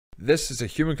This is a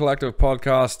Human Collective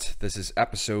podcast. This is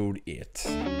episode 8. We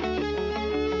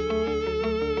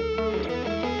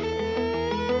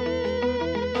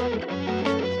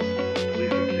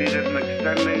succeeded in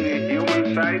extending the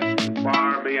human sight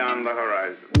far beyond the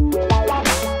horizon.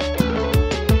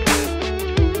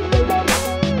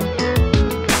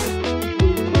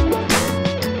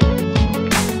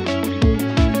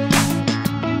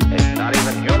 It's not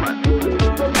even human.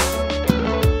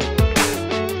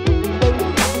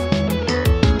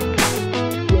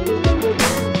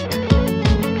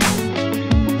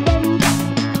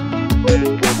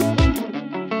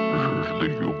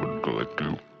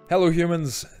 Hello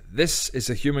humans, this is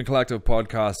a Human Collective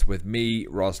podcast with me,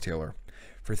 Ross Taylor.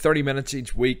 For 30 minutes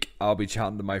each week, I'll be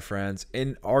chatting to my friends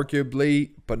in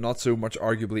arguably, but not so much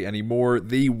arguably anymore,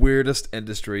 the weirdest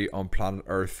industry on planet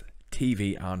Earth,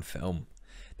 TV and film.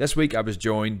 This week I was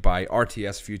joined by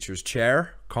RTS Futures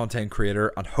Chair, content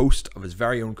creator and host of his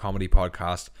very own comedy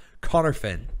podcast, Conor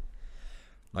Finn.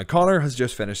 Now, Conor has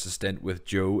just finished a stint with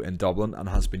Joe in Dublin and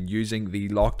has been using the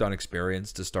lockdown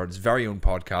experience to start his very own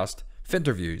podcast,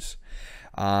 Finterviews.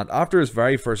 And after his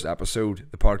very first episode,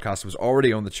 the podcast was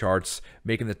already on the charts,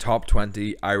 making the top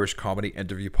 20 Irish comedy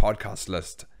interview podcast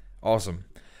list. Awesome.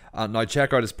 And now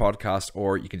check out his podcast,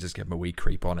 or you can just give him a wee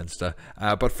creep on Insta.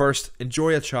 But first,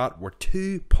 enjoy a chat where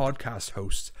two podcast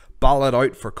hosts battle it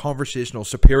out for conversational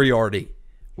superiority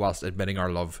whilst admitting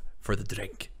our love for the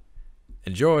drink.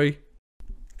 Enjoy.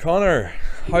 Conor,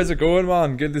 how's it going,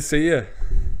 man? Good to see you.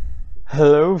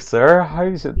 Hello, sir.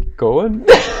 How's it going?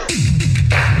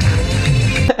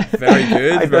 Very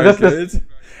good, very good.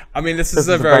 I mean, this is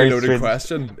a very loaded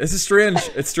question. This is strange.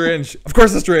 It's strange. Of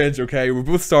course it's strange, okay? We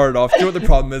both started off. Do you know what the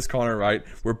problem is, Conor, right?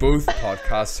 We're both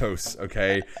podcast hosts,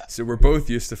 okay? So we're both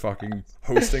used to fucking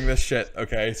hosting this shit,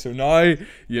 okay? So now,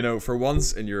 you know, for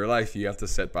once in your life, you have to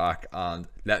sit back and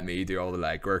let me do all the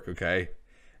legwork, okay?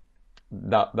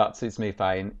 That suits me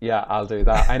fine. Yeah, I'll do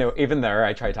that. I know, even there,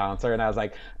 I tried to answer and I was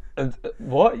like,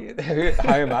 what?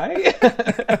 How am I?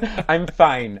 I'm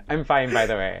fine, by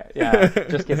the way. Yeah,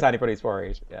 just in case anybody's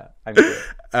worried. Yeah, I'm good.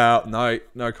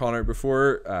 Now, Conor,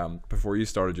 before you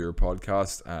started your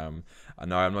podcast, and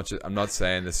now I'm not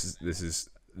saying this is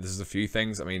a few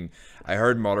things. I mean, I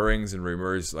heard mutterings and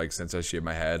rumors like since I shaved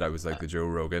my head, I was like the Joe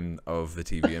Rogan of the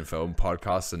TV and film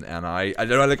podcasts, and I don't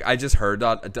know, like I just heard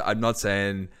that. I'm not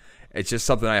saying, it's just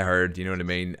something I heard. You know what I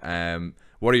mean?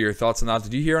 What are your thoughts on that?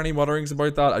 Did you hear any mutterings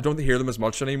about that? I don't hear them as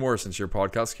much anymore since your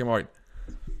podcast came out.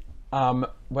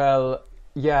 Well,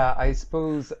 yeah, I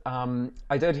suppose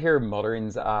I did hear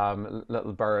mutterings,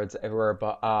 little birds everywhere,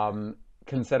 but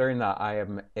considering that I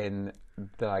am in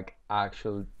the like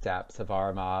actual depths of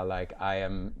Armagh, like I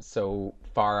am so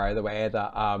far out of the way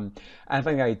that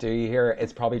anything I do here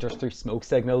is probably just through smoke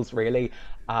signals, really.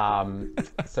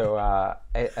 So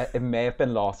it may have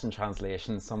been lost in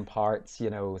translation, some parts, you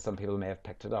know, some people may have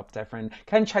picked it up different,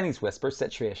 kind of Chinese whisper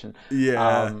situation.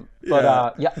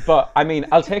 But I mean,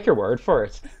 I'll take your word for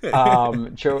it.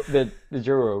 The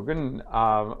Joe Rogan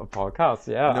podcast,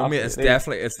 yeah. No, mate, it's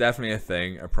definitely a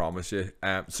thing, I promise you.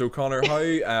 So Conor,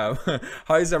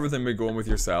 how's everything been going with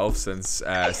yourself since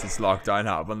lockdown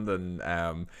happened,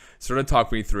 and sort of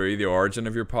talk me through the origin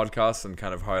of your podcast and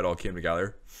kind of how it all came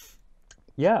together.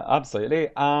 Yeah, absolutely.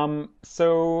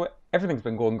 So everything's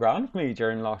been going grand for me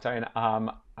during lockdown.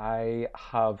 I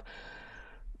have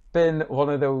been one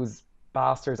of those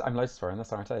bastards. I'm allowed to swear in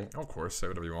this, aren't I? Oh, of course, say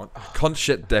whatever you want. Cunt,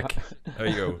 shit, dick. There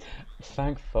you go.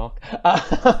 Thank fuck.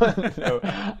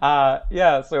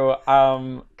 Yeah.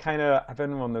 So kind of, I've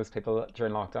been one of those people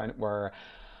during lockdown where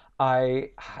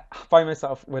I find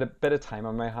myself with a bit of time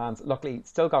on my hands. Luckily,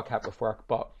 still got kept with work,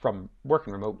 but from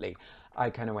working remotely,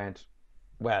 I kind of went,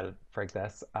 well, frig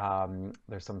this.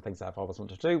 There's some things that I've always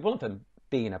wanted to do. One of them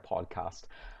being a podcast.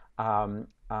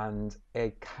 And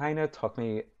it kind of took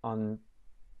me on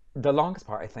the longest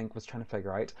part, I think, was trying to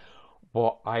figure out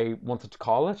what I wanted to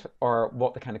call it or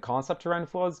what the kind of concept around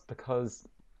it was, because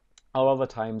a lot of the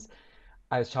times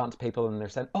I was chatting to people and they're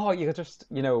saying, oh, you could just,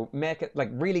 you know, make it like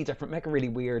really different, make it really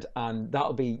weird, and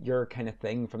that'll be your kind of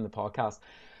thing from the podcast.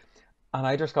 And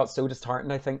I just got so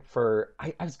disheartened, I think,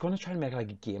 I was going to try and make like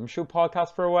a game show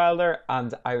podcast for a while there.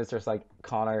 And I was just like,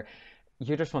 Conor,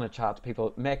 you just want to chat to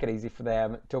people, make it easy for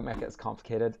them, don't make it as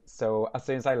complicated. So as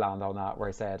soon as I land on that, where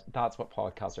I said, that's what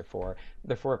podcasts are for.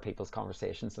 They're for people's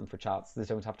conversations and for chats. They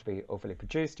don't have to be overly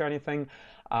produced or anything.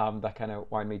 That kind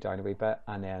of wound me down a wee bit.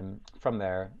 And then from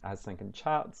there, I was thinking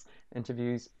chats,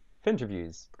 interviews,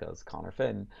 Finterviews, because Conor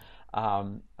Finn.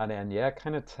 And then, yeah,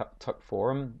 kind of took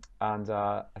form. And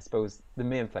I suppose the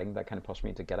main thing that kind of pushed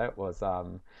me to get it was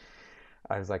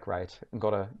I was like, right, I'm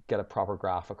gonna get a proper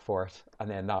graphic for it, and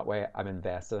then that way I'm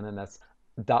investing in this.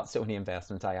 That's the only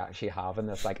investment I actually have in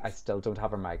this. Like, I still don't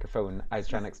have a microphone. I was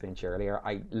trying to explain to you earlier.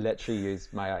 I literally use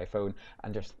my iPhone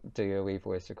and just do a wee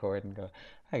voice record and go,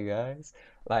 "Hey guys."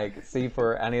 Like, see,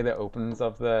 for any of the opens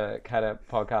of the kind of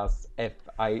podcasts,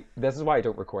 this is why I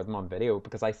don't record them on video,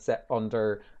 because I sit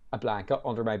under a blanket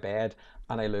under my bed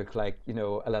and I look like, a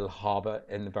little hobbit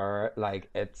in the bear. Like,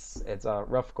 it's a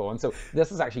rough going. So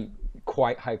this is actually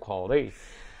quite high quality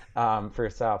for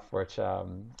yourself, which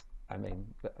I mean,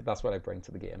 that's what I bring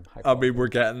to the game. I mean, we're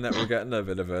getting a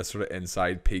bit of a sort of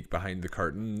inside peek behind the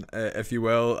curtain, if you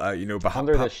will.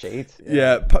 Under the sheet.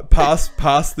 Yeah, past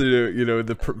the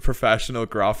the professional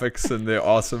graphics and the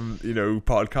awesome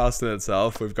podcast in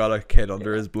itself. We've got a kid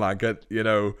under his blanket,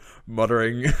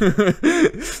 muttering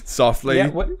softly.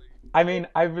 Yeah. I mean,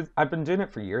 I've been doing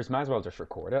it for years. Might as well just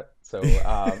record it. So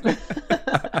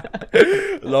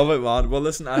love it, man. Well,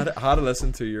 listen, I had to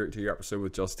listen to your episode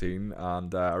with Justine,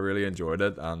 and I really enjoyed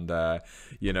it. And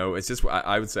it's just,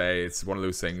 I would say it's one of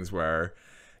those things where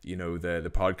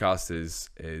the podcast is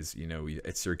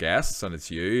it's your guests and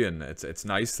it's you, and it's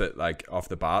nice that, like, off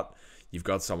the bat you've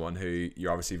got someone who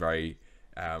you're obviously very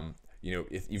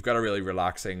you've got a really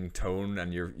relaxing tone,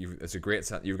 and you've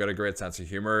got a great sense of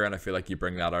humor, and I feel like you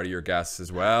bring that out of your guests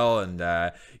as well. And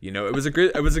it was a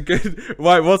good.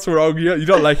 Why? What's wrong? You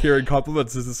don't like hearing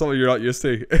compliments? Is this something you're not used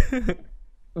to?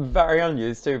 Very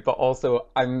unused to, but also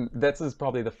this is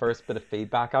probably the first bit of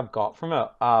feedback I've got from it.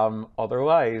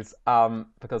 Otherwise,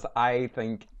 because I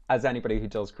think, as anybody who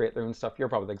does create their own stuff, you're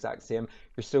probably the exact same.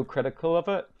 You're so critical of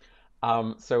it.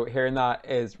 So hearing that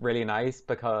is really nice,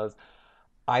 because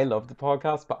I love the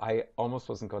podcast, but I almost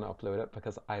wasn't going to upload it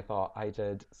because I thought I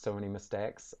did so many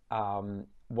mistakes.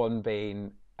 One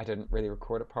being I didn't really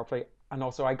record it properly, and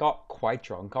also I got quite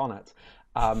drunk on it.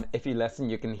 If you listen,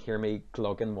 you can hear me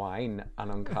glugging wine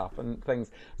and uncapping things.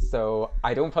 So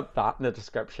I don't put that in the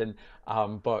description,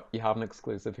 but you have an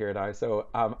exclusive here now. So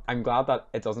I'm glad that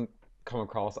it doesn't come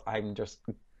across I'm just,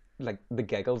 like, the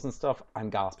giggles and stuff, I'm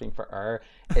gasping for air.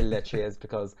 It literally is,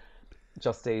 because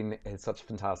Justine is such a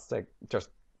fantastic just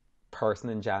person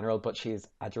in general, but she's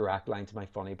a direct line to my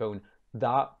funny bone.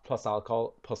 That plus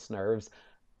alcohol plus nerves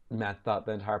meant that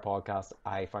the entire podcast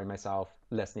I found myself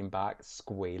listening back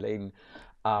squealing.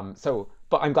 But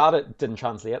I'm glad it didn't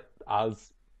translate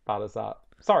as bad as that.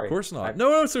 Sorry. Of course not.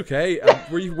 No, it's okay.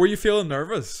 Were you feeling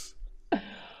nervous?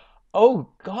 Oh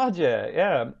God,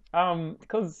 yeah.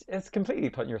 Because it's completely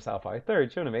putting yourself out there.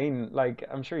 Do you know what I mean? Like,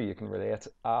 I'm sure you can relate.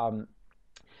 I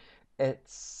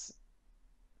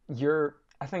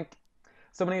think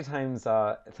so many times,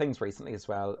 things recently as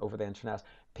well over the internet,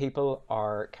 people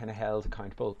are kind of held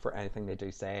accountable for anything they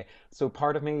do say. So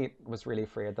part of me was really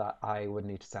afraid that I would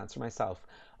need to censor myself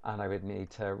and I would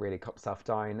need to really cut myself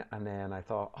down. And then I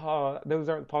thought, oh, those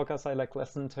aren't the podcasts I like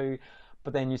listening to.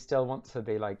 But then you still want to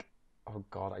be like, oh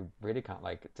God, I really can't,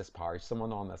 like, disparage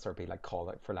someone on this or be like called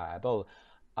out for libel.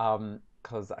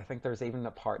 Because I think there's even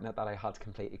a part in it that I had to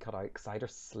completely cut out, because I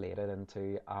just slated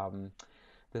into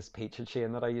this pizza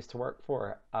chain that I used to work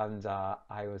for, and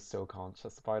I was so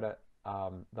conscious about it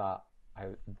that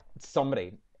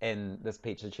somebody in this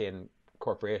pizza chain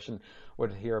corporation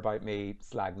would hear about me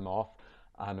slagging them off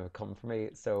and it would come for me.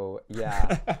 So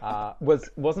yeah,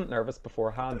 wasn't nervous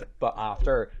beforehand, but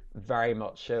after, very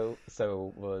much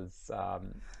so was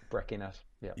bricking it.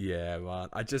 Yeah, man.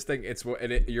 I just think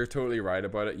you're totally right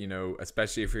about it,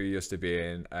 especially if you're used to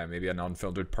being maybe an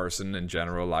unfiltered person in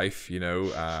general life,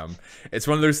 it's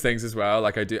one of those things as well.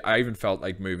 Like, I even felt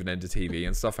like moving into TV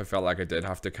and stuff, I felt like I did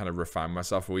have to kind of refine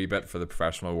myself a wee bit for the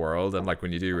professional world. And like,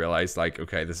 when you do realize, like,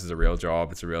 okay, this is a real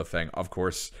job, it's a real thing, of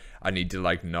course I need to,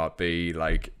 like, not be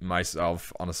like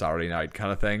myself on a Saturday night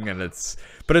kind of thing.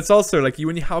 But it's also like,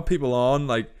 when you have people on,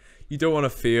 like, you don't want to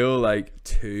feel like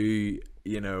too,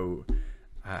 you know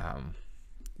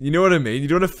what I mean? You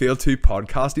don't want to feel too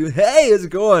podcasty. Hey, how's it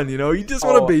going? You just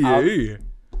want to be you.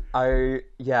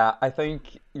 I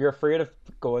think you're afraid of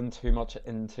going too much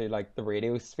into, like, the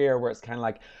radio sphere, where it's kind of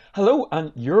like, hello,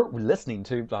 and you're listening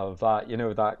to blah blah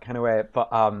blah, that kind of way.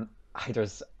 But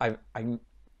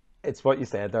it's what you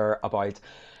said there about,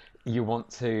 you want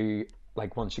to,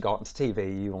 like, once you got into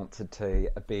TV, you wanted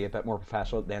to be a bit more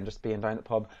professional than just being down at the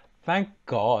pub. Thank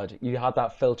God you had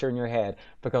that filter in your head,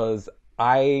 because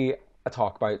I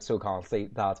talk about so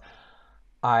constantly that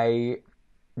I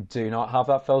do not have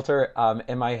that filter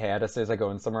in my head. As soon as I go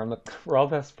in somewhere, I'm like, we're all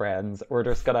best friends, we're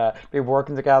just gonna be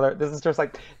working together. This is just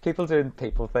like people doing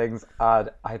people things, and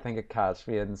I think it catches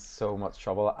me in so much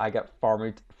trouble. I get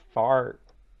far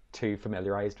too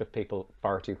familiarized with people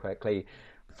far too quickly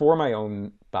for my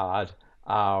own bad.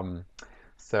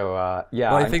 So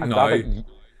yeah, Well, I think I'm now, glad that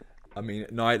I mean,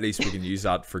 now at least we can use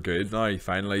that for good. Now,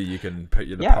 finally, you can put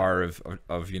the yeah. power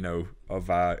of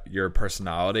your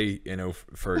personality,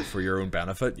 for your own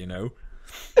benefit.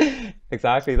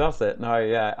 Exactly, that's it. No,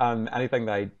 yeah. Anything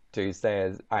that I do say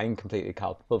is I'm completely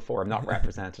culpable for. I'm not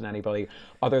representing anybody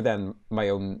other than my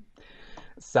own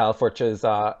self, which is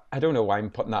I don't know why I'm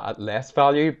putting that at less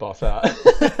value, but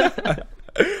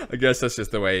I guess that's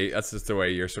just the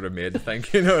way you're sort of made to think,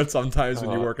 sometimes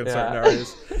when you work in certain yeah.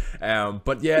 areas.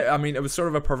 But yeah, I mean, it was sort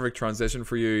of a perfect transition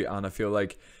for you, and I feel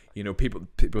like,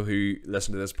 people who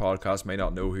listen to this podcast may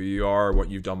not know who you are or what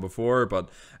you've done before, but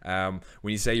when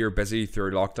you say you're busy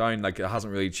through lockdown, like, it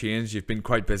hasn't really changed. You've been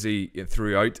quite busy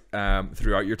throughout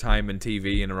your time in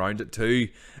TV and around it too.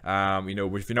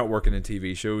 If you're not working in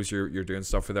TV shows, you're doing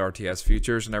stuff with RTS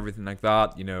Futures and everything like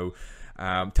that.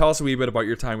 Tell us a wee bit about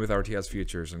your time with RTS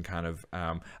Futures, and kind of,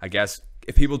 I guess,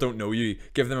 if people don't know you,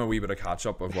 give them a wee bit of catch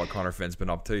up of what Conor Finn's been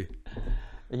up to.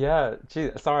 Yeah,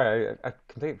 gee, sorry, I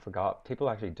completely forgot. People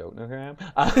actually don't know who I am.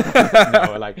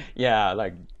 No, like, yeah,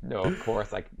 like, no, of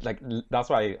course, that's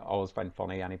why I always find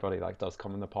funny. Anybody like does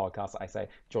come in the podcast, I say,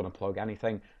 do you want to plug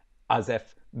anything? As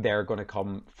if they're going to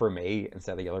come for me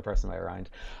instead of the other person way around.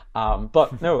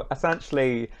 But no,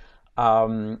 essentially,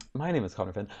 my name is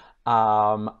Conor Finn.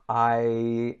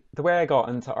 The way I got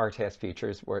into RTS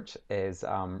Futures, which is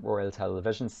Royal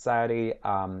Television Society,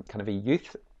 kind of a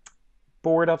youth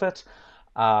board of it.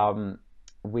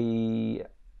 We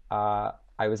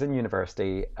I was in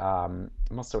university,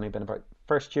 must have only been about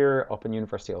first year up in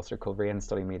University of Ulster Coleraine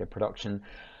studying media production,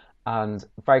 and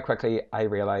very quickly I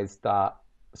realised that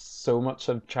so much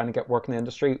of trying to get work in the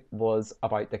industry was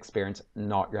about the experience,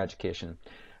 not your education.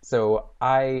 So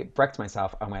I bricked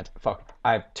myself and went, fuck,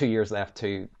 I have 2 years left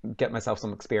to get myself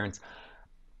some experience.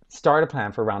 Started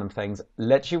applying for random things,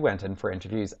 literally went in for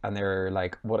interviews, and they're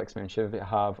like, what experience should you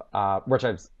have? Which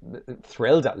I was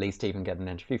thrilled at least to even get an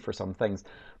interview for some things.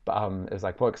 But it was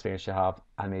like, what experience do you have?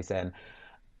 And they saying,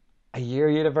 a year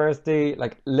university,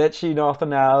 like literally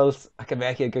nothing else. I can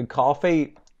make you a good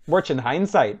coffee. Which in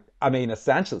hindsight, I mean,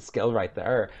 essential skill right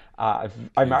there. I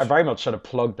very much should have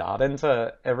plugged that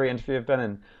into every interview I've been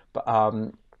in. But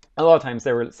a lot of times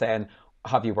they were saying,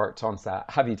 have you worked on set?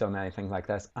 Have you done anything like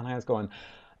this? And I was going,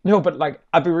 no, but like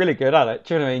I'd be really good at it.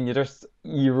 Do you know what I mean?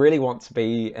 You really want to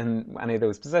be in any of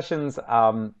those positions.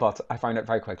 But I found out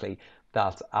very quickly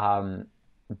that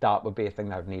that would be a thing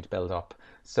that I would need to build up.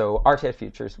 So RTS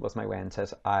Futures was my way into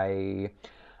it. I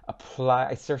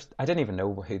searched. I didn't even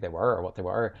know who they were or what they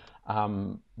were.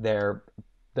 They're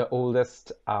the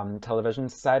oldest television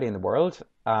society in the world,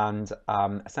 and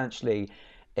essentially,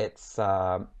 it's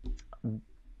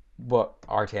what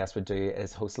RTS would do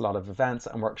is host a lot of events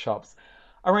and workshops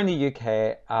around the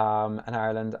UK and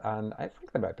Ireland, and I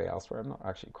think they might be elsewhere. I'm not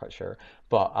actually quite sure,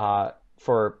 but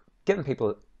for getting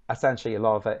people. Essentially, a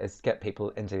lot of it is to get people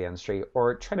into the industry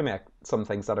or try to make some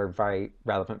things that are very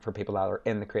relevant for people that are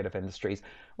in the creative industries,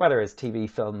 whether it's TV,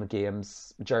 film,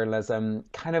 games, journalism,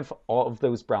 kind of all of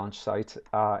those branched out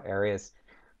areas.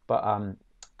 But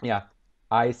yeah,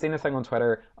 I seen a thing on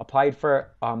Twitter, applied for it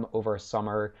over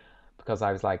summer because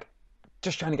I was like,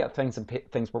 just trying to get things and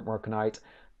things weren't working out.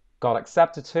 Got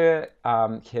accepted to it,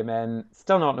 came in,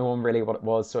 still not knowing really what it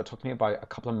was. So it took me about a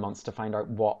couple of months to find out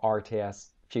what RTS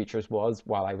Futures was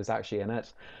while I was actually in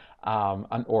it,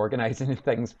 and organizing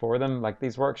things for them, like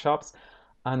these workshops.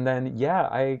 And then,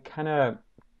 yeah,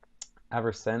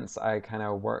 ever since, I kind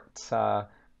of worked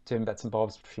doing bits and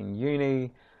bobs between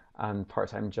uni and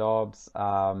part-time jobs,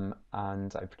 and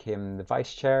I became the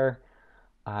vice chair,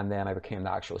 and then I became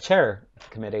the actual chair of the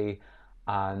committee.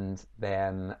 And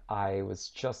then I was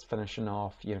just finishing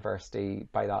off university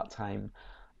by that time,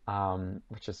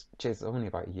 which is, geez, only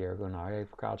about a year ago now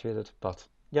I've graduated. But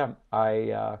yeah,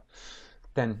 I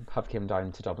then have came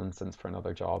down to Dublin since for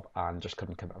another job and just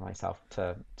couldn't commit myself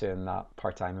to doing that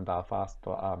part-time in Belfast.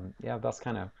 But yeah, that's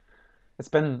kind of, it's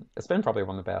been probably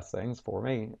one of the best things for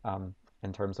me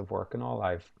in terms of work and all.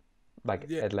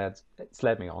 Yeah. It's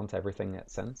led me on to everything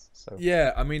since. So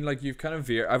Yeah, I mean, like, you've kind of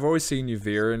I've always seen you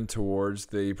veering towards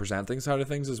the presenting side of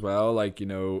things as well. Like,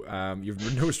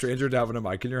 you've no stranger to having a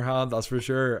mic in your hand, that's for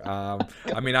sure.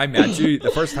 I mean, I met you the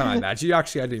first time I met you.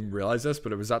 Actually, I didn't even realize this,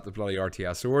 but it was at the bloody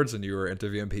RTS Awards, and you were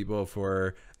interviewing people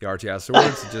for the RTS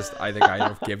Awards. I think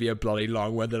I gave you a bloody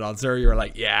long-winded answer. You were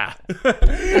like, "Yeah,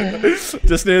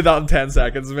 just knew that in 10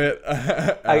 seconds, mate."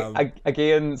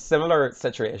 Again, similar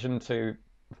situation to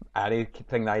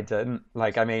anything that I didn't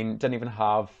like. I mean, didn't even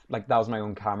have, like, that was my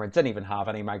own camera, didn't even have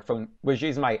any microphone, was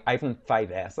using my iPhone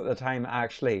 5S at the time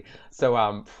actually,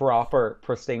 so proper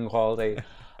pristine quality.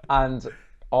 And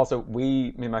also,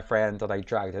 me and my friend that I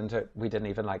dragged into it, we didn't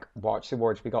even like watch the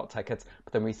awards. We got tickets,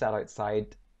 but then we sat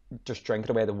outside just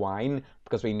drinking away the wine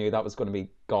because we knew that was going to be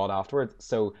gone afterwards.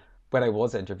 So when I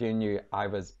was interviewing you, I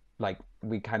was like,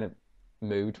 we kind of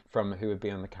moved from who would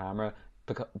be on the camera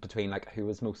between like who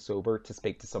was most sober to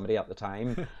speak to somebody at the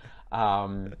time.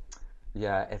 Um,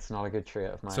 yeah, it's not a good trait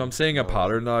of mine. So I'm seeing a So,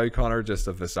 pattern now, Connor, just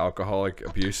of this alcoholic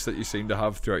abuse that you seem to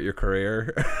have throughout your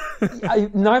career.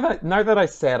 now that I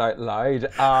say it out loud,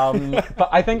 but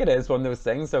I think it is one of those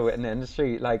things. So in the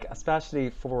industry, like especially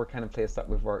for kind of place that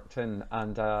we've worked in,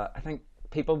 and I think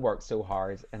people work so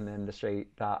hard in the industry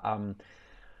that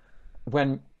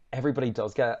when everybody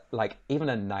does get like even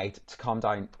a night to calm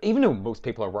down, even though most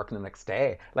people are working the next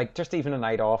day, like just even a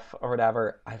night off or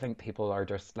whatever, I think people are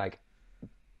just like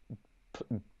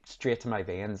straight to my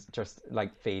veins, just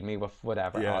like feed me with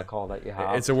whatever Yeah. alcohol that you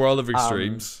have. It's a world of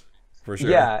extremes, for sure.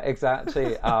 Yeah,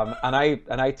 exactly. And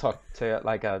I took to it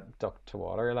like a duck to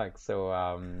water, like so.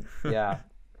 Yeah,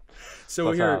 So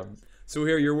but here, so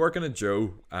here you're working at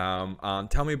Joe, and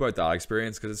tell me about that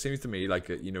experience, because it seems to me like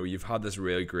you've had this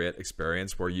really great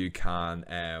experience where you can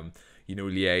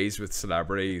liaise with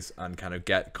celebrities and kind of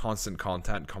get constant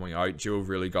content coming out. Joe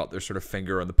really got their sort of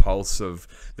finger on the pulse of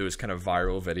those kind of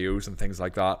viral videos and things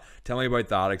like that. Tell me about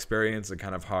that experience and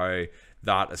kind of how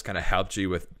that has kind of helped you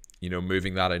with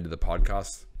moving that into the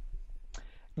podcast.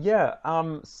 yeah.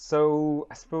 So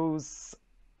I suppose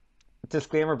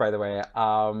disclaimer, by the way.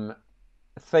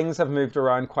 Things have moved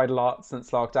around quite a lot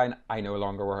since lockdown. I no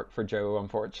longer work for Joe,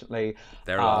 unfortunately.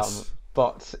 They're Um, us.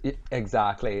 but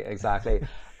exactly.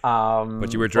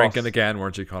 But you were drinking again,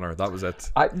 weren't you, Connor? That was it.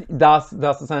 That's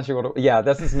essentially yeah,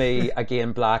 this is me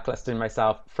again blacklisting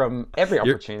myself from every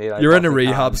You're, opportunity that I you're in a possibly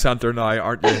rehab can. center now,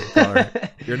 aren't you, Connor?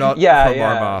 You're not Yeah, from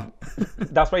yeah. Armagh.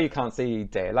 That's why you can't see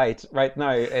daylight right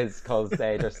now, is because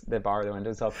they bar the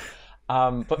windows up.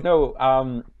 But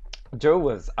no, Joe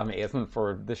was amazing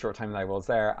for the short time that I was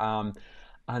there.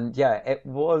 And yeah, it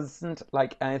wasn't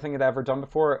like anything I'd ever done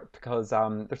before because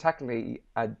they're technically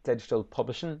a digital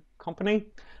publishing company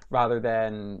rather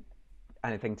than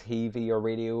anything TV or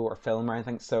radio or film or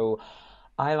anything. So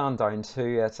I land down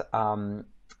to it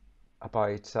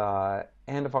about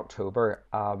end of October.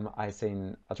 I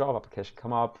seen a job application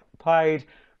come up, applied,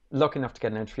 lucky enough to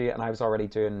get an interview, and I was already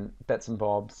doing bits and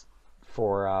bobs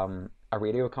for a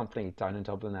radio company down in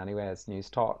Dublin anyway as news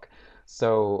talk.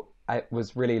 So I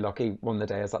was really lucky. One of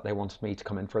the days that they wanted me to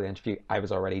come in for the interview, I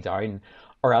was already down,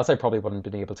 or else I probably wouldn't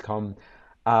have been able to come.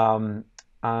 Um,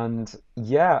 and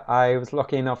yeah, I was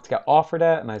lucky enough to get offered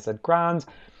it, and I said, grand.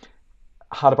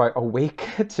 Had about a week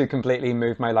to completely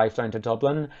move my life down to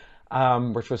Dublin,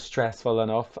 which was stressful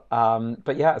enough.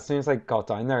 But yeah, as soon as I got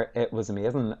down there, it was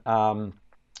amazing.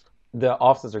 The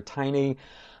offices are tiny,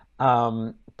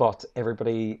 but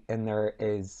everybody in there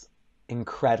is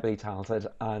incredibly talented.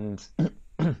 And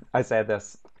I said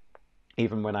this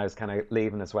even when I was kind of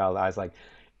leaving as well. I was like,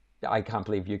 I can't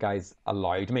believe you guys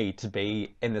allowed me to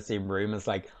be in the same room as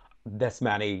like this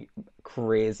many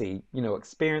crazy,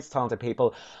 experienced, talented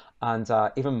people, and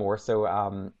even more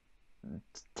so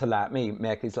to let me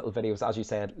make these little videos, as you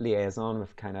said, liaison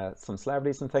with kind of some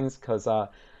celebrities and things, because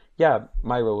yeah,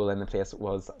 my role in the place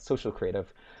was social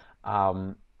creative,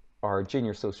 um, or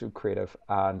junior social creative,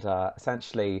 and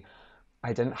essentially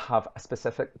I didn't have a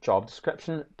specific job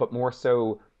description, but more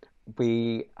so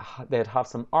they'd have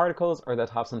some articles or they'd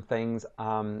have some things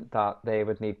that they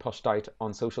would need pushed out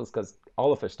on socials because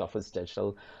all of their stuff was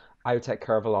digital. I would take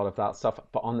care of a lot of that stuff,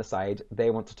 but on the side, they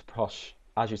wanted to push,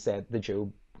 as you said, the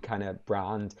Joe kind of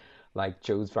brand. Like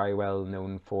Joe's very well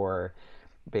known for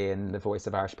being the voice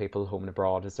of Irish people home and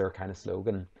abroad is their kind of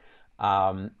slogan.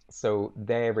 So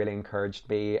they really encouraged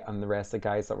me and the rest of the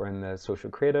guys that were in the social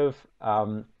creative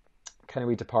kind of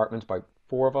wee department, about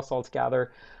four of us all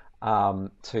together,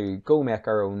 to go make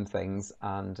our own things.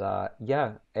 And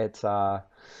yeah,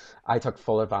 I took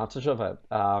full advantage of it.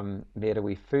 Made a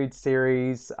wee food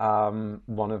series.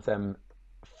 One of them,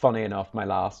 funny enough, my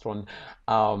last one,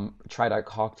 tried out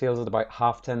cocktails at about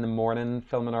 10:30 in the morning,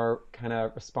 filming our kind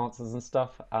of responses and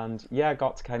stuff. And yeah,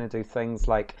 got to kind of do things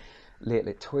like Late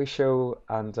Late Toy Show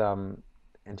and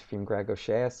interviewing Greg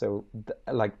O'Shea. So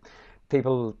like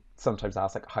people sometimes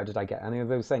ask like, how did I get any of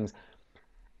those things?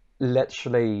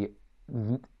 Literally,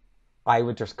 I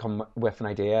would just come with an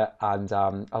idea, and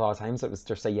a lot of times it was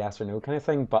just a yes or no kind of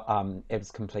thing, but it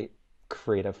was complete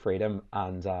creative freedom,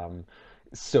 and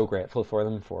so grateful for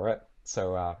them for it.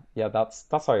 So yeah, that's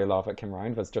how I love it came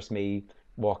around, was just me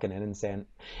walking in and saying,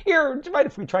 here, do you mind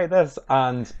if we try this?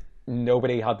 And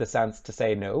nobody had the sense to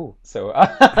say no. So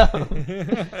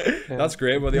That's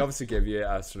great. Well, they obviously give you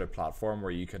a sort of platform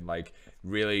where you can like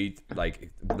really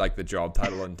like the job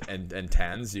title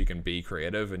intends. You can be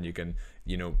creative and you can,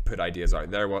 you know, put ideas out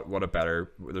there. What a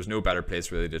better, there's no better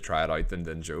place really to try it out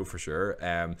than Joe, for sure.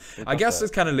 I guess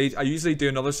this kind of leads, I usually do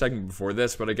another segment before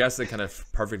this, but I guess it kind of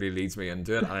perfectly leads me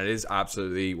into it, and it is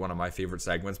absolutely one of my favorite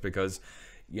segments because,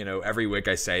 you know, every week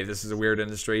I say this is a weird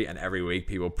industry, and every week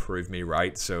people prove me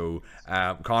right. So,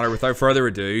 Conor, without further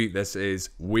ado, this is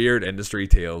Weird Industry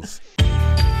Tales.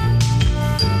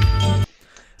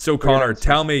 So, Conor,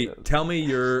 tell me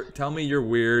your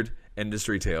weird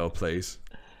industry tale, please.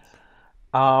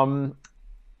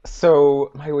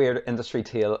 So my weird industry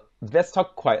tale. This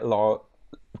took quite a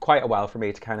while for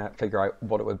me to kind of figure out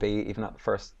what it would be, even at the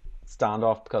first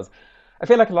standoff, because I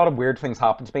feel like a lot of weird things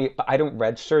happen to me, but I don't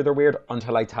register they're weird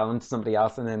until I tell them to somebody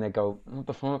else, and then they go, "What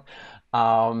the fuck?"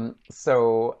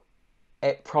 So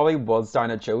it probably was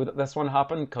down at Joe that this one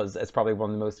happened, because it's probably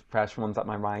one of the most fresh ones at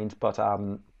my mind. But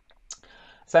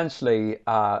essentially,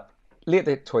 Late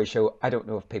Late Toy Show. I don't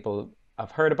know if people have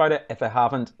heard about it. If they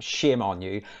haven't, shame on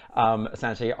you.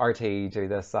 Essentially, RT do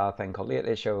this thing called Late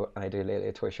Late Show, and I do Late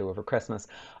Late Toy Show over Christmas,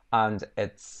 and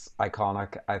it's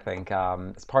iconic. I think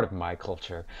it's part of my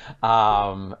culture,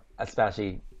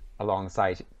 especially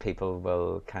alongside people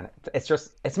will kind of. It's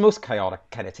the most chaotic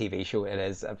kind of TV show it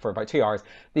is. For about 2 hours,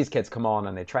 these kids come on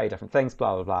and they try different things,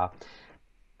 blah blah blah.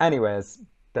 Anyways,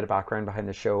 bit of background behind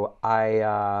the show.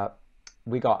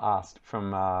 We got asked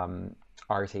from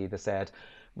RT. They said,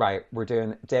 right, we're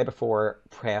doing day before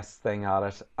press thing at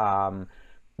it.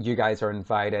 You guys are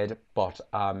invited, but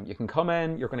you can come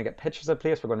in. You're going to get pictures of the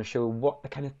place. We're going to show what the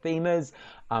kind of theme is.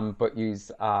 But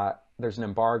there's an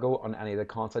embargo on any of the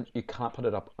content. You can't put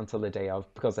it up until the day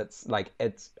of, because I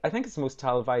think it's the most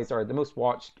televised or the most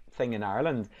watched thing in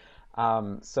Ireland.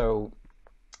 So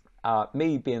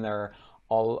me being there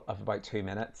all of about 2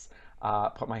 minutes,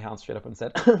 put my hand straight up and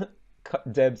said,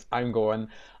 dibs, I'm going.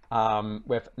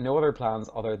 With no other plans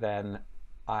other than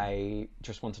I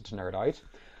just wanted to nerd out.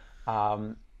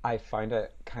 I found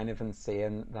it kind of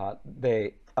insane that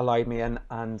they allowed me in,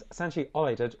 and essentially all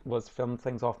I did was film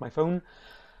things off my phone.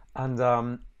 And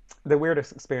the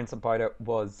weirdest experience about it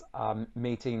was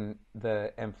meeting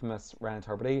the infamous Ryan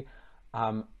Tubridy.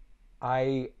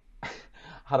 I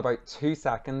had about 2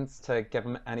 seconds to give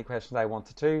him any questions I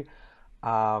wanted to,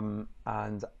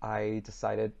 and I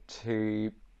decided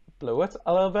to blow it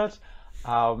a little bit.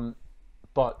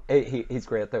 But he's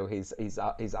great though. He's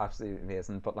absolutely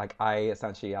amazing. But like, I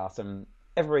essentially asked him.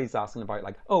 Everybody's asking about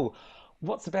like, oh,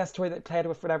 what's the best toy that you played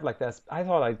with, whatever like this. I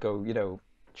thought I'd go, you know,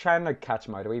 try and like catch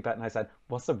him out a wee bit. And I said,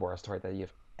 what's the worst toy that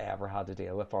you've ever had to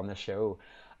deal with on the show?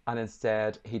 And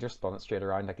instead, he just spun it straight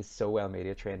around. Like, he's so well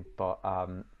media trained, but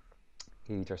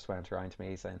he just went around to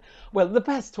me saying, well, the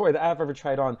best toy that I've ever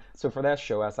tried on. So for that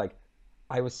show,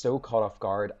 I was so caught off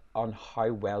guard on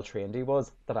how well trained he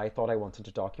was that I thought I wanted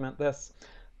to document this.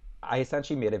 I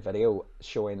essentially made a video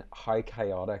showing how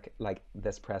chaotic like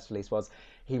this press release was.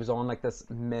 He was on like this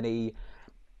mini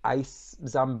ice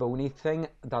Zamboni thing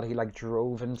that he like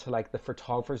drove into like the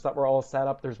photographers that were all set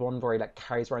up. There's one where he like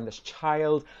carries around this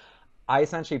child. I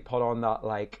essentially put on that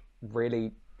like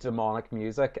really demonic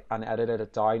music and edited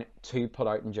it down to put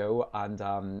out in Joe,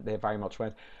 and they very much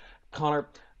went, Conor,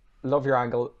 love your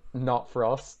angle, not for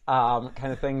us,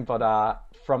 kind of thing. But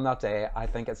from that day, I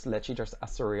think it's literally just a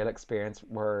surreal experience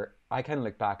where I kind of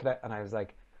look back at it and I was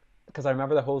like, because I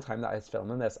remember the whole time that I was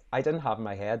filming this, I didn't have in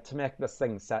my head to make this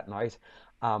thing setting out,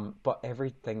 but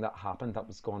everything that happened that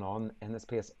was going on in this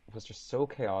place was just so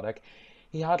chaotic.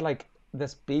 He had like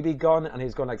this BB gun and he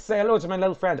was going like, say hello to my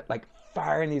little friend, like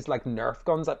firing these like Nerf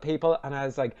guns at people, and I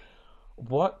was like,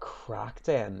 what crack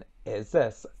den is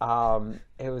this?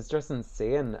 It was just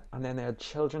insane. And then they had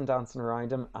children dancing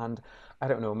around him, and I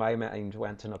don't know, my mind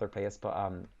went to another place, but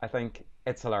I think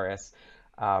it's hilarious.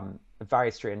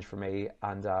 Very strange for me,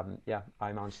 and yeah,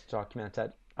 I managed to document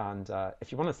it. And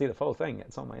if you want to see the full thing,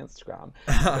 it's on my Instagram.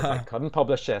 I couldn't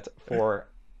publish it for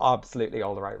absolutely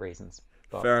all the right reasons.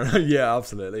 But fair enough. Yeah,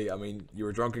 absolutely. I mean, you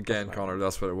were drunk again, Conor.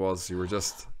 That's what it was. You were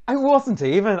just... I wasn't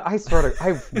even. I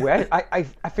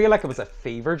feel like it was a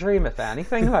fever dream, if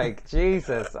anything. Like,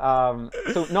 Jesus. So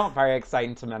not very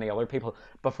exciting to many other people,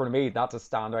 but for me, that just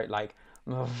stand out like,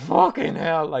 oh, fucking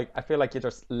hell. Like, I feel like you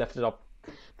just lifted up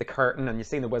the curtain and you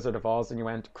seen the Wizard of Oz and you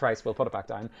went, Christ, we'll put it back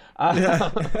down. I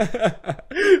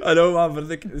know, man, but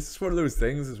like, it's one of those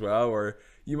things as well where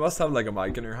you must have like a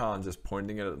mic in your hand just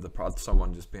pointing it at the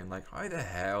someone, just being like, how the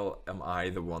hell am I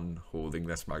the one holding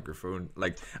this microphone?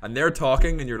 Like, and they're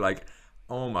talking and you're like,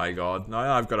 oh my god,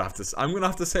 now I'm gonna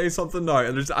have to say something now.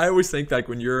 And I always think like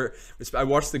I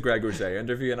watched the Greg O'Shea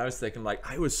interview and I was thinking like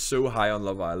I was so high on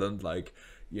Love Island, like,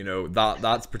 you know,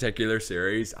 that particular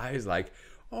series. I was like,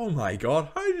 oh my god,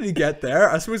 how did he get there?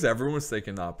 I suppose everyone was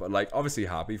thinking that, but like obviously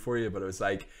happy for you, but it was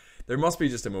like there must be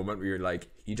just a moment where you're like,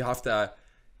 you'd have to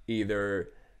either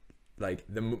like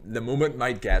the moment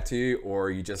might get to you,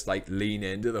 or you just like lean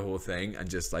into the whole thing and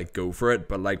just like go for it.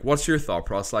 But like, what's your thought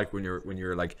process like when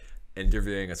you're like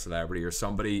interviewing a celebrity or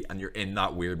somebody and you're in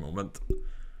that weird moment?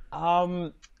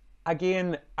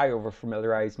 Again, I over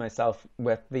familiarize myself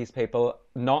with these people,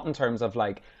 not in terms of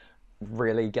like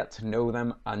really get to know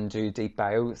them and do deep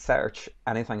bio search,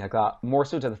 anything like that. More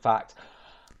so to the fact,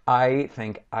 I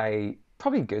think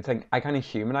probably a good thing, I kind of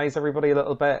humanize everybody a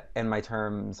little bit in my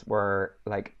terms where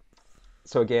like,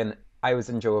 so again, I was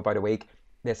in Joe about a week.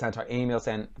 They sent out email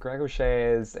saying, Greg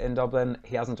O'Shea is in Dublin.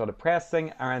 He hasn't done a press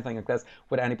thing or anything like this.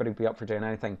 Would anybody be up for doing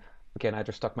anything? Again, I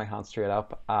just stuck my hand straight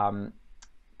up.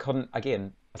 Couldn't,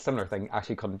 again, a similar thing,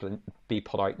 actually couldn't be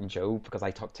put out in Joe because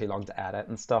I took too long to edit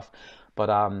and stuff.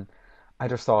 But I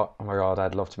just thought, oh my God,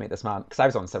 I'd love to meet this man. Because I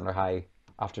was on similar high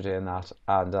after doing that.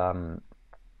 And,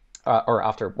 or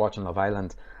after watching Love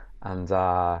Island.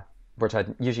 And, which I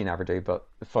usually never do, but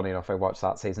funny enough, I watched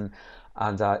that season.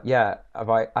 And yeah,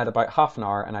 I had about half an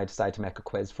hour and I decided to make a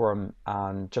quiz for him.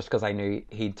 And just because I knew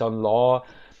he'd done law,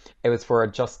 it was for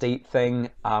a Just Eat thing.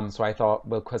 So I thought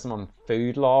we'll quiz him on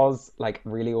food laws, like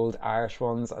really old Irish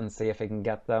ones, and see if he can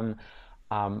get them.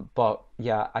 But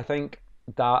yeah, I think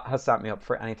that has set me up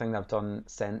for anything that I've done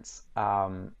since,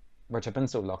 which I've been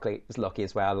so lucky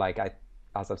as well. Like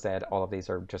as I've said, all of these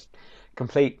are just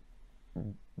complete,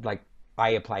 like,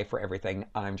 I apply for everything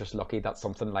and I'm just lucky that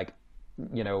something like,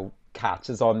 you know,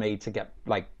 catches on me to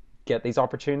get these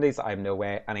opportunities. I have no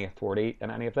way any authority in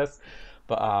any of this,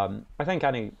 but I think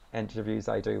any interviews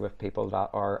I do with people that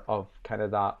are of kind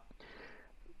of that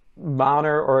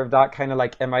manner or of that kind of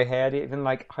like in my head, even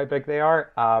like how big they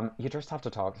are, you just have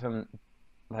to talk to them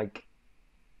like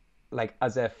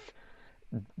as if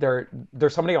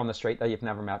there's somebody on the street that you've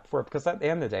never met before, because at the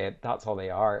end of the day, that's all they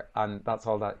are, and that's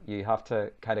all that you have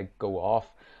to kind of go off.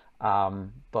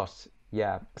 But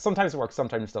yeah, sometimes it works,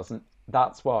 sometimes it doesn't.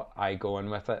 That's what I go in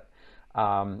with it,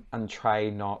 and try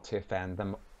not to offend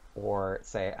them or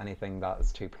say anything that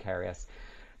is too precarious,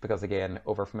 because again,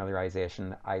 over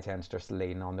familiarization, I tend to just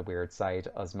lean on the weird side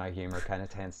as my humor kind of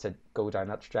tends to go down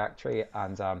that trajectory,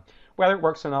 and whether it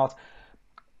works or not,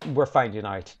 we're finding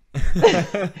out.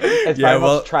 It's very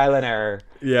much trial and error.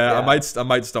 Yeah, I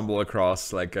might stumble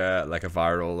across like a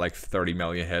viral like 30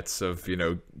 million hits of, you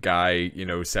know, guy, you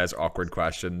know, says awkward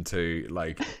question to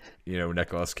like, you know,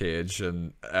 Nicolas Cage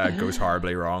and goes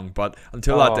horribly wrong. But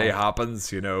until that day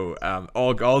happens, you know,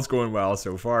 all's going well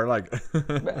so far. Like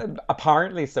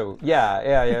apparently so.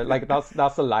 Yeah. Like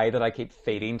that's the lie that I keep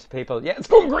feeding to people. Yeah, it's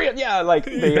going great. Yeah, like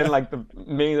being like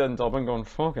me in Dublin going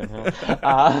fucking hell.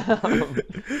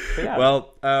 Yeah.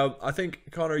 Well, I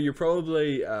think, Conor, you're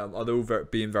probably, although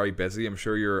being very busy, I'm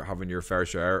sure you're having your fair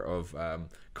share of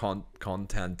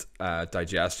content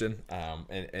digestion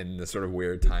in the sort of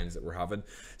weird times that we're having.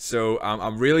 So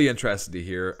I'm really interested to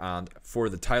hear, and for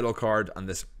the title card and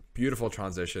this beautiful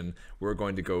transition, we're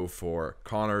going to go for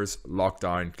Conor's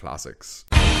Lockdown Classics.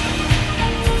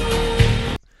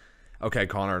 Okay,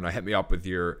 Conor, now hit me up with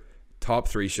your top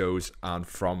 3 shows and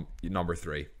from number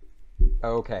 3.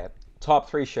 Okay. Top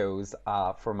 3 shows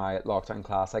for my Lockdown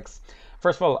Classics.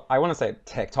 First of all, I want to say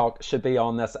TikTok should be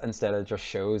on this instead of just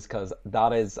shows, because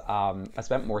that is, I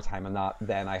spent more time on that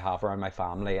than I have around my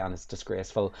family, and it's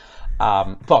disgraceful.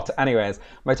 But anyways,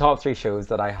 my top 3 shows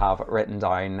that I have written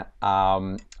down,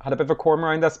 had a bit of a quorum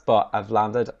around this, but I've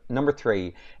landed. Number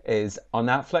 3 is on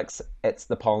Netflix. It's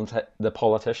The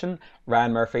Politician,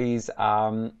 Ryan Murphy's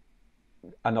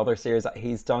another series that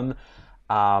he's done.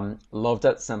 Loved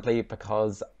it simply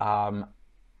because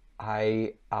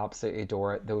I absolutely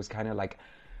adore those kind of like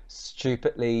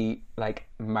stupidly like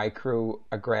micro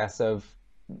aggressive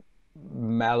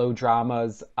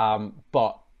melodramas,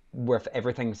 but with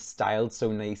everything styled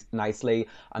so nicely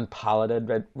and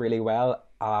paletted really well.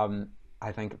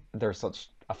 I think they're such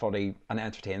a funny and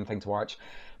entertaining thing to watch.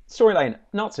 Storyline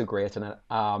not so great in it.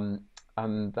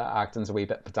 And the acting's a wee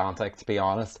bit pedantic, to be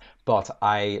honest, but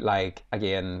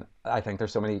again, I think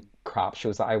there's so many crap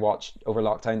shows that I watched over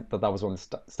lockdown that was one of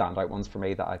the standout ones for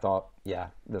me that I thought, yeah,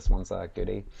 this one's a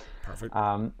goodie. Perfect.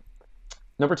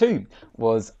 Number 2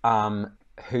 was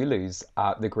Hulu's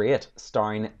The Great,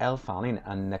 starring Elle Fanning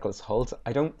and Nicholas Hoult.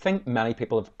 I don't think many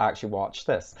people have actually watched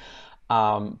this,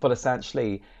 but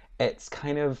essentially it's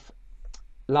kind of,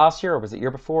 last year, or was it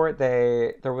year before,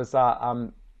 there was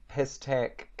that his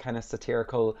take kind of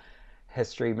satirical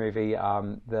history movie,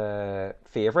 The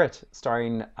Favourite,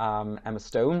 starring Emma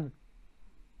Stone.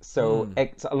 So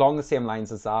it's along the same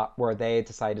lines as that, where they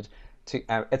decided to,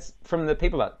 it's from the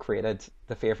people that created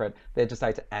The Favourite, they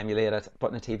decided to emulate it,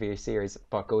 but in a TV series,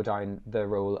 but go down the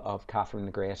role of Catherine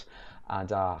the Great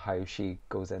and how she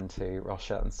goes into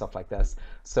Russia and stuff like this.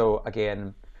 So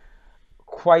again,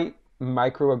 quite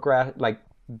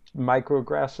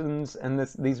microaggressions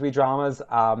in these wee dramas,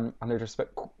 and they're just a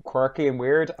bit quirky and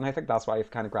weird, and I think that's why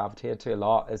I've kind of gravitated to a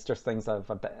lot. It's just things that are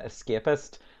a bit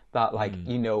escapist that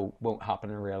won't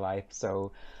happen in real life.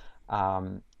 So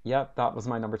yeah, that was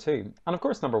my number 2. And of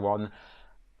course, number 1,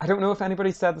 I don't know if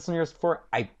anybody said this on yours before.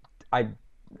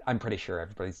 I'm pretty sure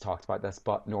everybody's talked about this,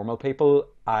 but Normal People,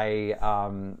 it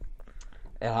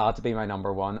had to be my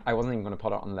number 1. I wasn't even going to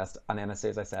put it on the list, and then as soon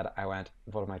as I said it, I went,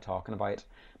 what am I talking about?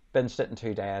 Binged it in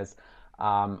 2 days,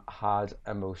 had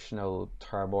emotional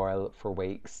turmoil for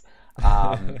weeks.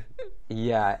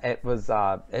 Yeah, it was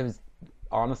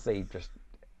honestly just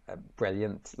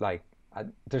brilliant. Like,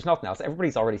 there's nothing else.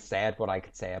 Everybody's already said what I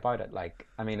could say about it. Like,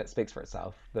 I mean, it speaks for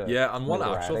itself. Yeah, and one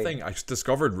actual thing I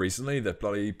discovered recently, that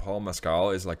bloody Paul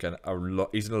Mescal is like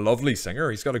he's a lovely singer.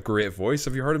 He's got a great voice.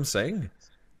 Have you heard him sing?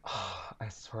 I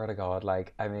swear to God,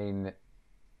 like, I mean,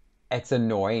 it's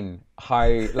annoying how,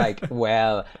 like,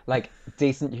 well, like,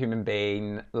 decent human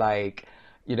being, like,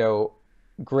 you know,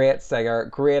 great singer,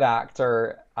 great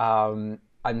actor.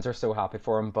 I'm just so happy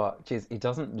for him, but geez, he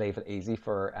doesn't leave it easy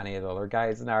for any of the other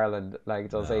guys in Ireland, like,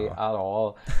 does he at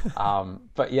all?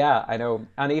 But yeah, I know.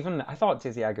 And even I thought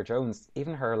Daisy Edgar-Jones,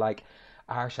 even her like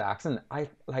Irish accent, I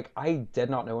did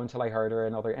not know until I heard her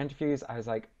in other interviews. I was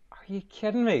like, are you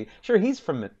kidding me? Sure, he's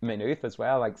from Maynooth as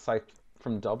well, like south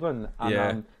from Dublin,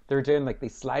 and they're doing like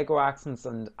these Sligo accents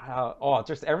and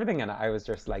just everything in it. I was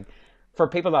just like, for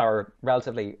people that are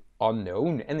relatively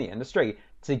unknown in the industry,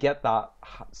 to get that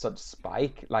such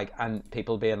spike, like, and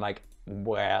people being like,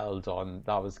 well done,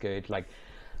 that was good, like,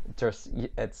 just,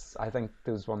 it's, I think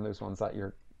there's one of those ones that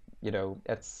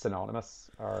it's synonymous,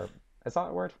 or is that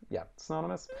a word? Yeah,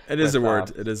 synonymous. It is a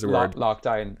word. It is a word.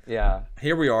 Lockdown. Yeah.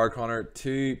 Here we are, Connor,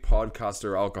 2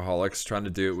 podcaster alcoholics trying to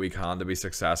do what we can to be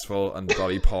successful, and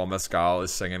bloody Paul Mescal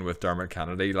is singing with Dermot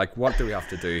Kennedy. Like, what do we have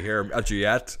to do here? A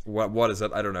duet? What is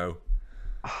it? I don't know.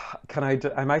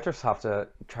 I might just have to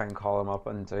try and call him up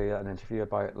and do an interview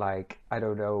about, like, I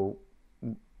don't know,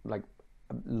 like,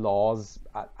 laws,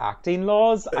 acting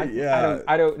laws.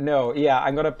 I don't know. Yeah,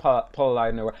 I'm gonna pull it out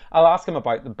of nowhere. I'll ask him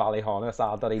about the Ballyhonus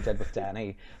ad that he did with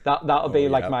Denny. That'll be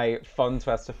like my fun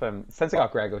twist of him. Since I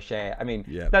got Greg O'Shea, I mean,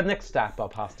 the next step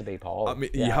up has to be Paul. I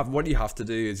mean, what you have to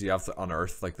do is you have to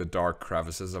unearth like the dark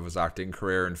crevices of his acting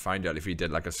career and find out if he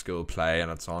did like a school play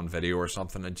and it's on video or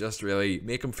something, and just really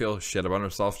make him feel shit about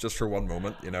himself just for one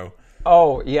moment, you know.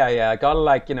 Oh yeah, gotta,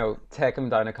 like, you know, take him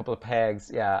down a couple of pegs,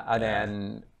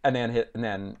 and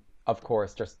then of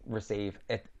course just receive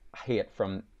hate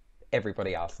from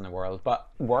everybody else in the world, but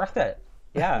worth it.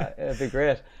 Yeah, it'd be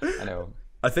great. I know.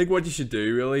 I think what you should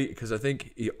do, really, because I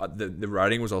think the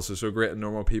writing was also so great in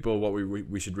Normal People, what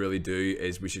we should really do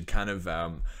is we should kind of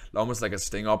almost like a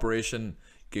sting operation.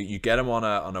 You get him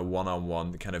on a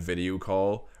one-on-one kind of video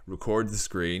call, record the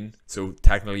screen, so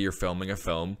technically you're filming a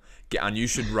film, and you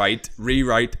should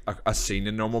rewrite a scene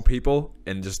in Normal People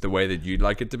in just the way that you'd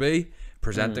like it to be,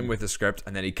 present him with a script,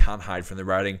 and then he can't hide from the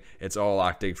writing. It's all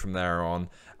acting from there on,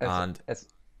 and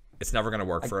it's never going to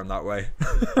work for him that way.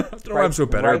 I don't know why I'm so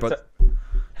bitter, but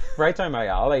right down my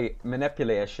alley.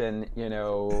 Manipulation, you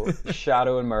know,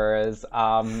 shadow and mirrors.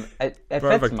 It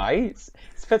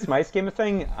fits my scheme of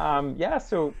thing. Yeah,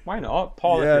 so why not,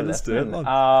 Paul? Yeah, if you're let's do it, listening.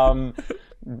 man.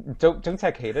 Don't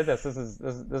take hate of this. This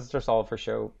is just all for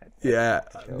show. Yeah,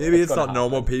 maybe it's not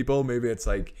Normal People. Maybe it's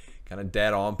like kind of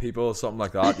Dead On People, something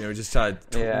like that. You know, just try to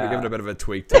give it a bit of a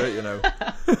tweak to it. You know.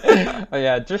 Oh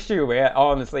yeah, just you wait.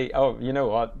 Honestly, you know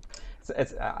what?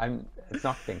 It's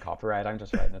not being copyright. I'm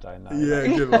just writing it down now. Yeah,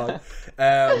 good luck.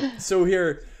 So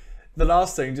here, the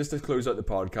last thing, just to close out the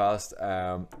podcast.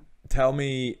 Tell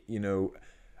me, you know,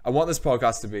 I want this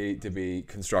podcast to be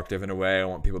constructive in a way. I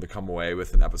want people to come away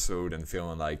with an episode and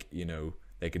feeling like, you know,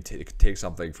 they could take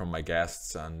something from my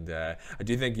guests. And I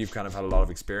do think you've kind of had a lot of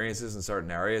experiences in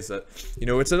certain areas that, you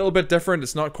know, it's a little bit different.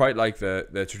 It's not quite like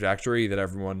the trajectory that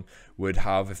everyone would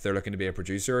have if they're looking to be a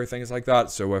producer or things like that.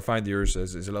 So I find yours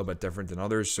is a little bit different than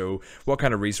others. So what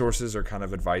kind of resources or kind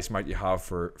of advice might you have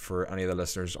for any of the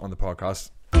listeners on the podcast?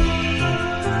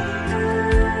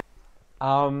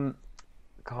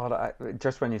 God,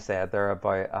 just when you said there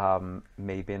about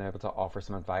me being able to offer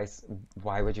some advice,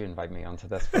 why would you invite me onto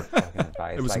this for fucking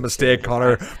advice? It was a Like, mistake, Jesus,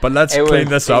 Connor, but let's clean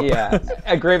this up. Yeah,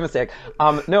 a grave mistake.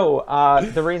 No,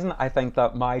 the reason I think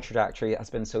that my trajectory has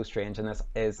been so strange in this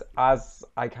is, as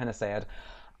I kind of said,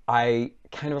 I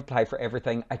kind of apply for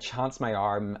everything. I chance my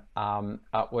arm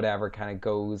at whatever kind of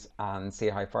goes and see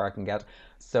how far I can get.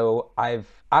 So I've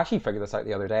actually figured this out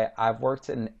the other day. I've worked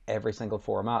in every single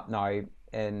format now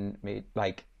in me,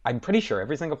 like, I'm pretty sure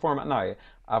every single format now.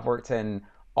 I've worked in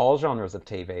all genres of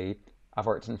TV. I've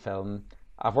worked in film.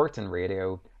 I've worked in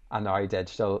radio and now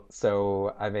digital.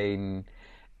 So, I mean,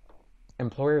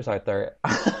 employers out there,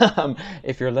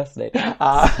 if you're listening.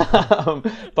 No,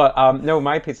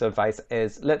 my piece of advice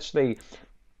is literally,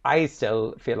 I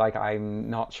still feel like I'm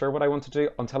not sure what I want to do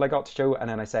until I got to show, and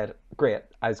then I said, great,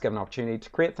 I was given an opportunity to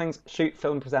create things, shoot,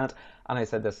 film, present, and I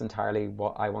said this is entirely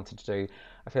what I wanted to do.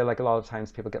 I feel like a lot of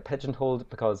times people get pigeonholed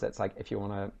because it's like, if you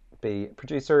want to be a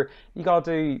producer, you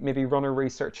gotta do maybe runner,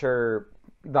 researcher,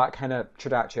 that kind of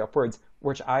trajectory upwards,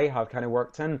 which I have kind of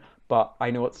worked in, but I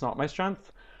know it's not my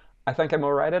strength. I think I'm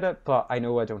all right at it, but I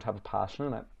know I don't have a passion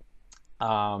in it.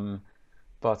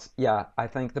 But yeah, I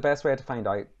think the best way to find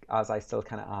out, as I still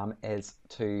kind of am, is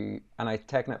to, and I've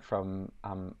taken it from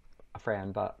a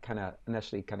friend that kind of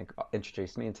initially kind of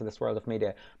introduced me into this world of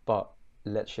media, but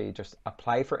literally just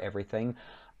apply for everything.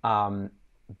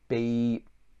 Be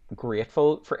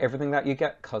grateful for everything that you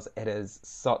get, because it is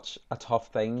such a tough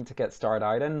thing to get started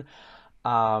out in.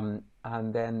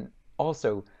 And then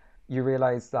also you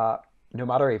realize that no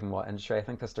matter even what industry, I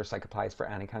think this just like applies for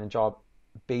any kind of job,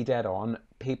 be dead on.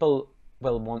 People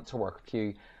will want to work with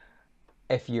you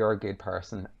if you're a good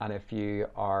person and if you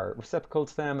are reciprocal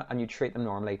to them and you treat them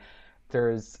normally.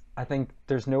 I think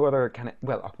there's no other kind of,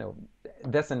 well, no,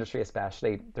 this industry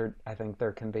especially, I think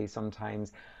there can be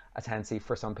sometimes a tendency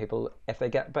for some people, if they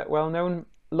get a bit well known,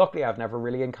 luckily I've never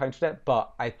really encountered it,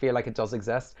 but I feel like it does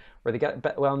exist, where they get a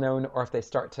bit well known, or if they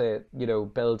start to,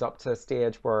 build up to a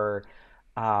stage where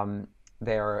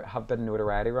there have been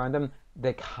notoriety around them,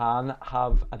 they can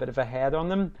have a bit of a head on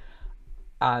them.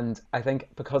 And I think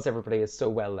because everybody is so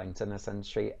well linked in this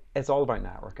industry, it's all about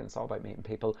networking, it's all about meeting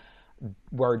people,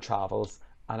 word travels.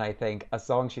 And I think as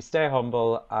long as you stay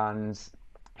humble, and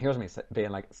here's me being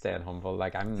like, staying humble,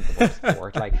 like I'm the worst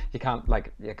sport, like you can't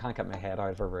get my head out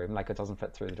of a room, like it doesn't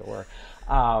fit through the door.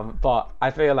 But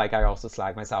I feel like I also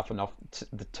slag myself enough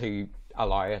to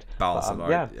allow it. Balance it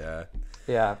out,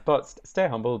 yeah. But stay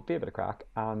humble, be a bit of crack,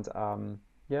 and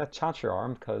chance your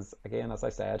arm, because again, as I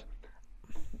said,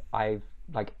 I've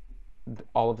like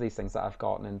all of these things that I've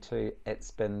gotten into,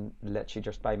 it's been literally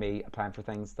just by me applying for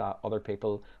things that other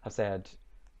people have said,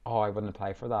 oh, I wouldn't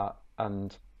apply for that,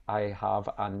 and I have,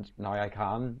 and now I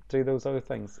can do those other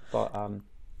things. But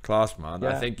class, man. Yeah.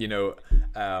 I think,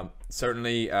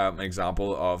 certainly an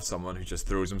example of someone who just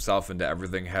throws himself into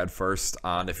everything head first.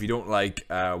 And if you don't like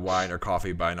wine or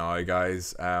coffee by now,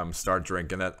 guys, start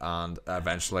drinking it, and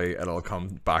eventually it'll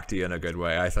come back to you in a good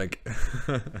way, I think.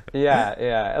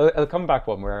 yeah, it'll come back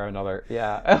one way or another.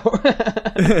 Yeah.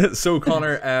 So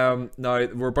Connor, now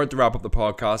we're about to wrap up the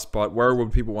podcast, but where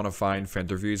would people want to find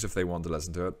interviews if they want to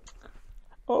listen to it?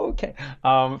 Okay.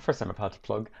 First time I've had to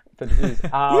plug interviews.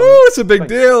 Woo, it's a big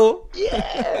deal.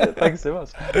 Yeah, thanks so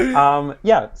much.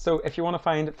 So if you want to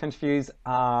find interviews,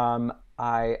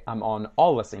 I am on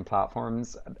all listening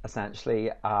platforms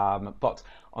essentially, but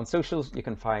on socials you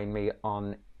can find me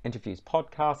on Interviews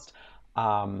Podcast,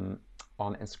 on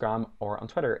Instagram, or on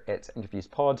Twitter it's Interviews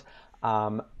Pod,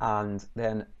 and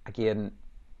then again,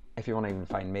 if you want to even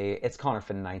find me, it's Conor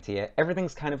Finn 98.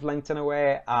 Everything's kind of linked in a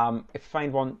way. If you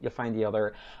find one, you'll find the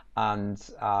other. And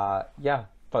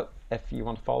but if you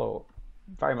want to follow,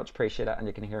 very much appreciate it. And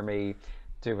you can hear me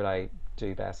do what I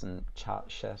do best and chat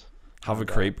shit. Have a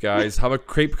creep, guys. Have a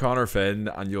creep, Conor Finn,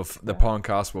 and the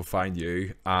podcast will find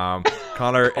you.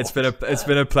 Connor, it's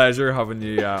been a pleasure having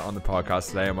you on the podcast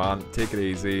today, man. Take it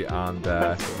easy, and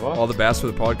all the best for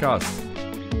the podcast.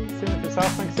 Same with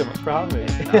yourself. Thanks so much for having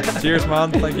me. Cheers,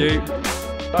 man. Thank you.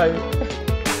 Bye.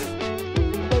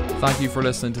 Thank you for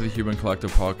listening to the Human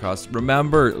Collective podcast.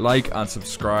 Remember, like and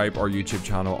subscribe our YouTube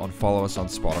channel, and follow us on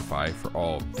Spotify for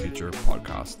all future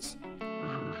podcasts.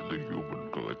 This is the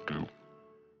Human Collective.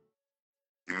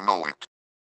 You know it.